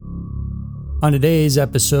On today's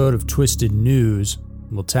episode of Twisted News,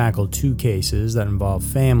 we'll tackle two cases that involve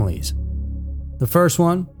families. The first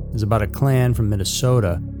one is about a clan from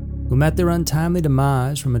Minnesota who met their untimely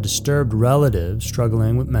demise from a disturbed relative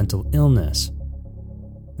struggling with mental illness.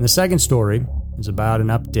 And the second story is about an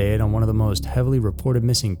update on one of the most heavily reported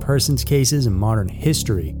missing persons cases in modern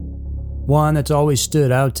history, one that's always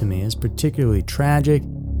stood out to me as particularly tragic,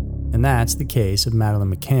 and that's the case of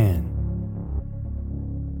Madeleine McCann.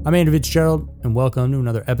 I'm Andrew Fitzgerald, and welcome to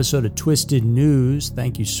another episode of Twisted News.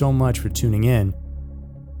 Thank you so much for tuning in.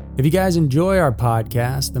 If you guys enjoy our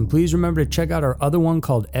podcast, then please remember to check out our other one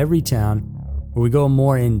called Everytown, where we go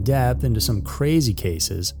more in depth into some crazy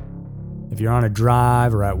cases. If you're on a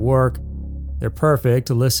drive or at work, they're perfect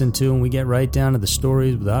to listen to, and we get right down to the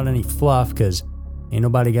stories without any fluff, because ain't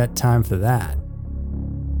nobody got time for that.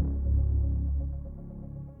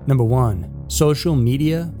 Number 1. Social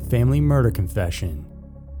media family murder confession.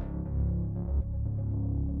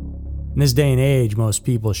 In this day and age, most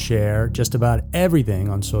people share just about everything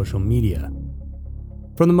on social media.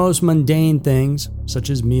 From the most mundane things, such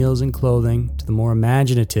as meals and clothing, to the more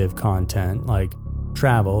imaginative content like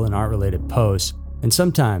travel and art-related posts, and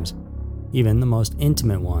sometimes even the most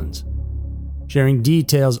intimate ones. Sharing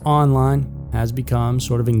details online has become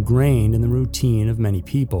sort of ingrained in the routine of many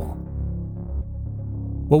people.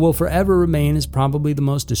 What will forever remain as probably the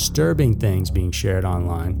most disturbing things being shared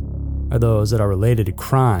online are those that are related to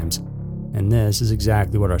crimes. And this is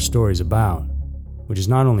exactly what our story is about, which is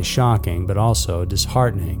not only shocking, but also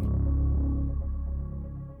disheartening.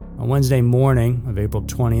 On Wednesday morning of April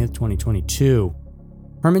 20th, 2022,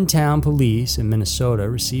 Hermantown Police in Minnesota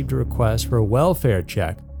received a request for a welfare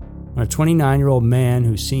check on a 29-year-old man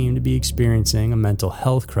who seemed to be experiencing a mental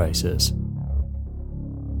health crisis.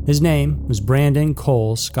 His name was Brandon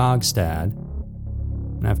Cole Skogstad,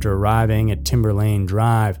 and after arriving at Timberlane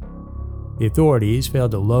Drive, the authorities failed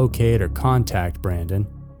to locate or contact Brandon,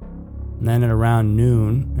 and then at around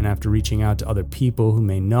noon, and after reaching out to other people who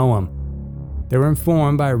may know him, they were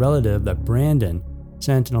informed by a relative that Brandon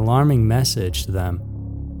sent an alarming message to them,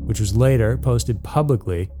 which was later posted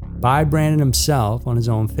publicly by Brandon himself on his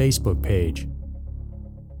own Facebook page.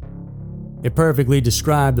 It perfectly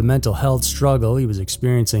described the mental health struggle he was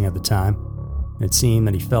experiencing at the time, and it seemed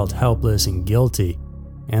that he felt helpless and guilty,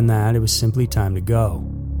 and that it was simply time to go.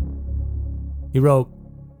 He wrote,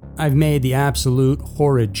 "I've made the absolute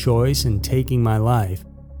horrid choice in taking my life."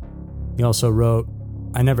 He also wrote,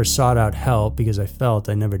 "I never sought out help because I felt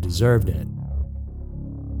I never deserved it."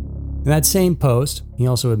 In that same post, he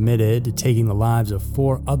also admitted to taking the lives of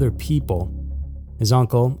 4 other people, his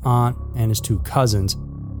uncle, aunt, and his 2 cousins,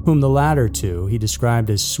 whom the latter 2 he described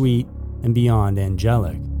as sweet and beyond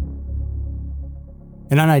angelic.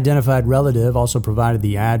 An unidentified relative also provided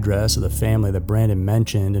the address of the family that Brandon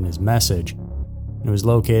mentioned in his message. It was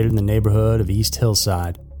located in the neighborhood of East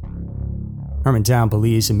Hillside. Hermantown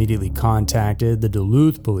Police immediately contacted the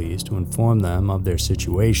Duluth Police to inform them of their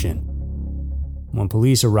situation. When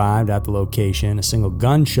police arrived at the location, a single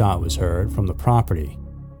gunshot was heard from the property.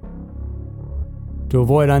 To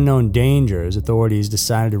avoid unknown dangers, authorities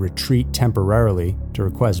decided to retreat temporarily to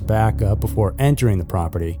request backup before entering the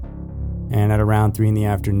property, and at around 3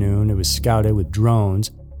 p.m, it was scouted with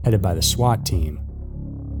drones headed by the SWAT team.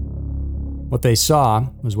 What they saw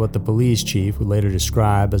was what the police chief would later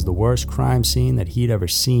describe as the worst crime scene that he'd ever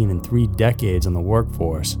seen in 3 decades on the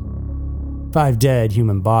workforce. 5 dead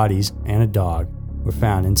human bodies and a dog were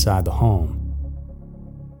found inside the home.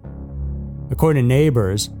 According to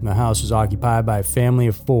neighbors, the house was occupied by a family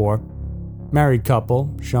of 4, married couple,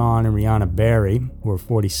 Sean and Rihanna Berry, who were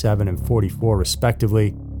 47 and 44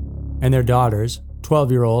 respectively, and their daughters,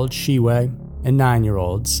 12-year-old Shiwei and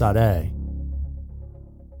 9-year-old Sade.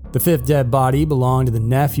 The 5th dead body belonged to the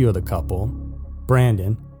nephew of the couple,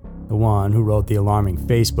 Brandon, the one who wrote the alarming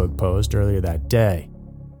Facebook post earlier that day.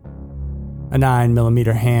 A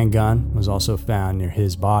 9mm handgun was also found near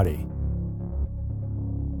his body.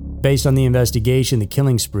 Based on the investigation, the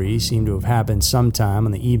killing spree seemed to have happened sometime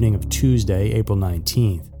on the evening of Tuesday, April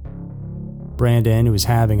 19th. Brandon, who was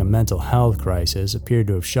having a mental health crisis, appeared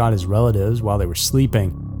to have shot his relatives while they were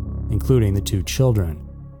sleeping, including the 2 children.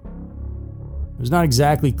 It was not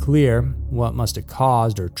exactly clear what must have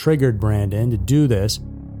caused or triggered Brandon to do this,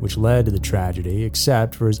 which led to the tragedy,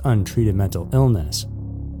 except for his untreated mental illness.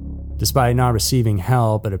 Despite not receiving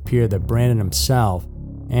help, it appeared that Brandon himself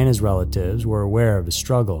and his relatives were aware of his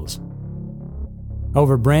struggles.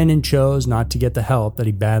 However, Brandon chose not to get the help that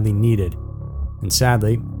he badly needed, and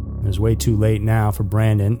sadly, it was way too late now for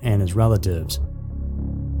Brandon and his relatives.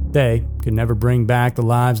 They could never bring back the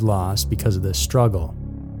lives lost because of this struggle.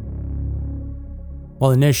 While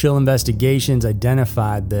initial investigations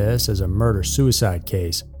identified this as a murder-suicide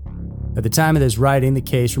case, at the time of this writing, the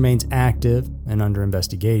case remains active and under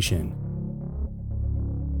investigation.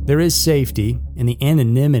 There is safety in the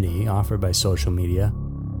anonymity offered by social media.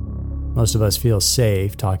 Most of us feel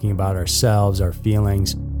safe talking about ourselves, our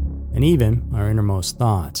feelings, and even our innermost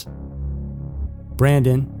thoughts.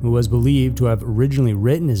 Brandon, who was believed to have originally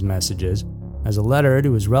written his messages as a letter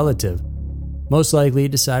to his relative, most likely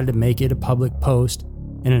decided to make it a public post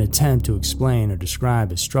in an attempt to explain or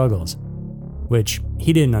describe his struggles, which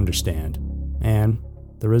he didn't understand, and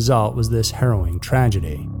the result was this harrowing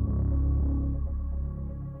tragedy.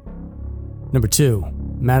 Number 2,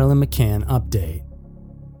 Madeleine McCann update.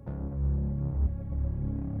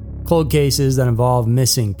 Cold cases that involve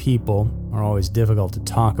missing people are always difficult to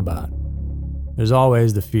talk about. There's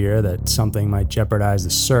always the fear that something might jeopardize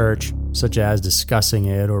the search, such as discussing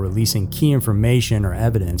it or releasing key information or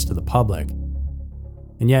evidence to the public.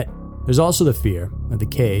 And yet, there's also the fear that the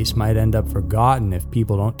case might end up forgotten if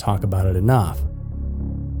people don't talk about it enough.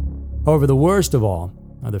 However, the worst of all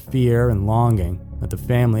are the fear and longing that the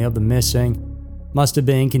family of the missing must have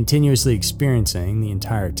been continuously experiencing the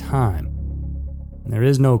entire time. And there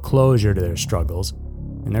is no closure to their struggles,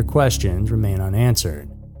 and their questions remain unanswered.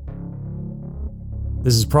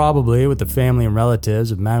 This is probably what the family and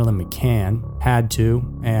relatives of Madeleine McCann had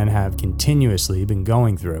to and have continuously been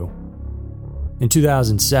going through. In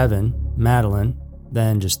 2007, Madeleine,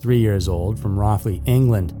 then just 3 years old, from Rothley,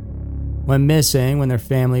 England, went missing when their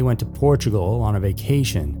family went to Portugal on a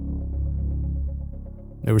vacation.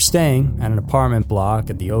 They were staying at an apartment block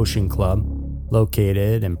at the Ocean Club,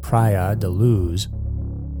 located in Praia da Luz.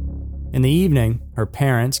 In the evening, her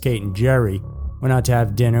parents, Kate and Jerry, went out to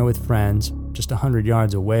have dinner with friends just 100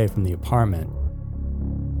 yards away from the apartment.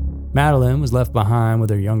 Madeleine was left behind with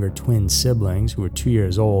her younger twin siblings, who were 2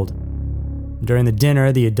 years old. During the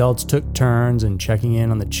dinner, the adults took turns in checking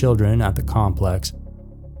in on the children at the complex.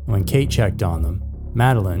 And when Kate checked on them,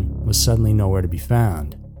 Madeleine was suddenly nowhere to be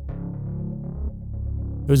found.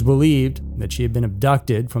 It was believed that she had been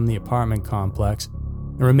abducted from the apartment complex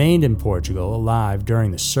and remained in Portugal alive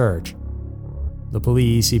during the search. The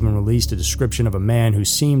police even released a description of a man who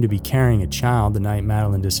seemed to be carrying a child the night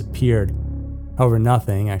Madeleine disappeared. However,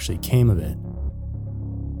 nothing actually came of it.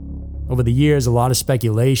 Over the years, a lot of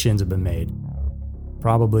speculations have been made.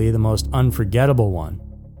 Probably the most unforgettable one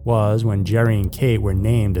was when Jerry and Kate were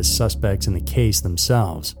named as suspects in the case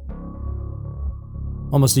themselves.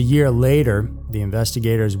 Almost a year later, the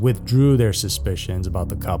investigators withdrew their suspicions about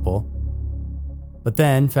the couple. But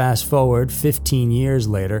then, fast forward 15 years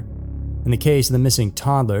later, and the case of the missing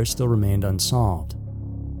toddler still remained unsolved.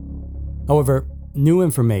 However, new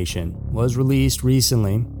information was released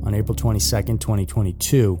recently on April 22,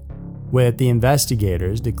 2022, with the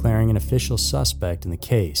investigators declaring an official suspect in the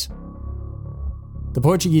case. The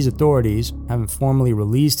Portuguese authorities haven't formally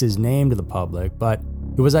released his name to the public, but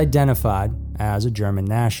he was identified as a German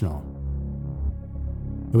national.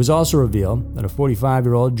 It was also revealed that a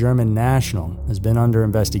 45-year-old German national has been under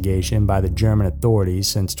investigation by the German authorities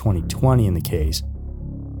since 2020 in the case.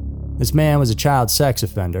 This man was a child sex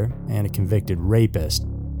offender and a convicted rapist.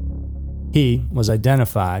 He was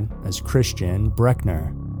identified as Christian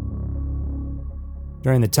Brechner.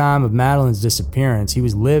 During the time of Madeleine's disappearance, he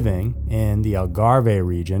was living in the Algarve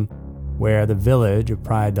region, where the village of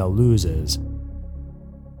Praia da Luz is.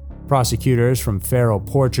 Prosecutors from Faro,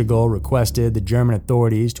 Portugal requested the German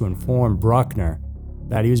authorities to inform Bruckner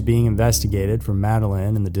that he was being investigated for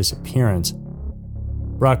Madeleine and the disappearance.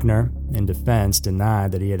 Bruckner, in defense,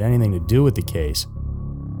 denied that he had anything to do with the case,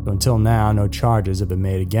 though until now no charges have been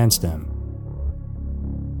made against him.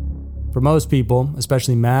 For most people,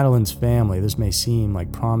 especially Madeleine's family, this may seem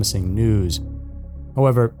like promising news.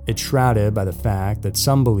 However, it's shrouded by the fact that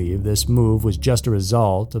some believe this move was just a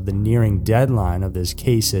result of the nearing deadline of this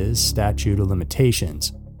case's statute of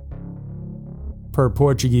limitations. Per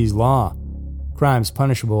Portuguese law, crimes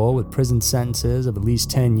punishable with prison sentences of at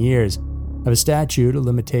least 10 years have a statute of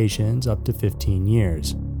limitations up to 15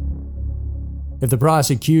 years. If the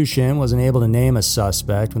prosecution wasn't able to name a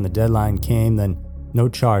suspect when the deadline came, then no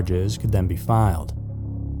charges could then be filed.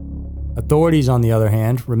 Authorities, on the other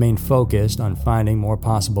hand, remained focused on finding more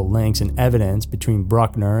possible links and evidence between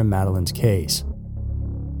Bruckner and Madeleine's case.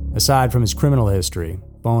 Aside from his criminal history,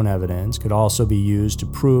 phone evidence could also be used to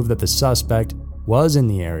prove that the suspect was in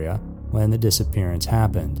the area when the disappearance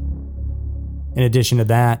happened. In addition to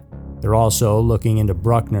that, they're also looking into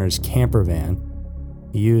Bruckner's camper van.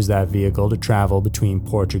 He used that vehicle to travel between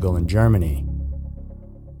Portugal and Germany.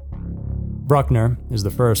 Bruckner is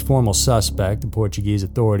the first formal suspect the Portuguese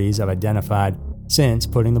authorities have identified since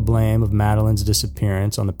putting the blame of Madeleine's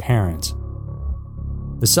disappearance on the parents.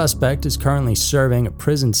 The suspect is currently serving a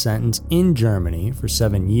prison sentence in Germany for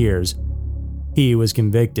 7 years. He was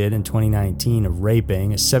convicted in 2019 of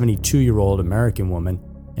raping a 72-year-old American woman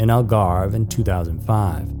in Algarve in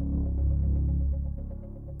 2005.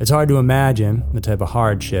 It's hard to imagine the type of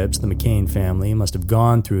hardships the McCain family must have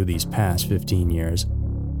gone through these past 15 years.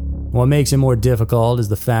 What makes it more difficult is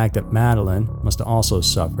the fact that Madeleine must have also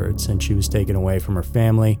suffered since she was taken away from her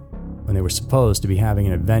family when they were supposed to be having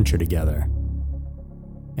an adventure together.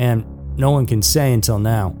 And no one can say until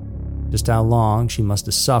now just how long she must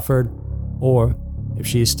have suffered, or if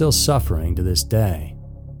she is still suffering to this day.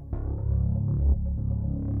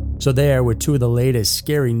 So there were two of the latest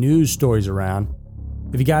scary news stories around.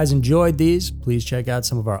 If you guys enjoyed these, please check out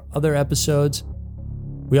some of our other episodes.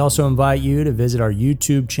 We also invite you to visit our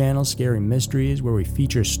YouTube channel, Scary Mysteries, where we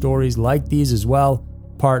feature stories like these as well,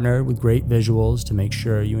 partnered with great visuals to make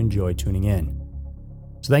sure you enjoy tuning in.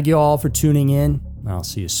 So thank you all for tuning in, and I'll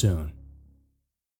see you soon.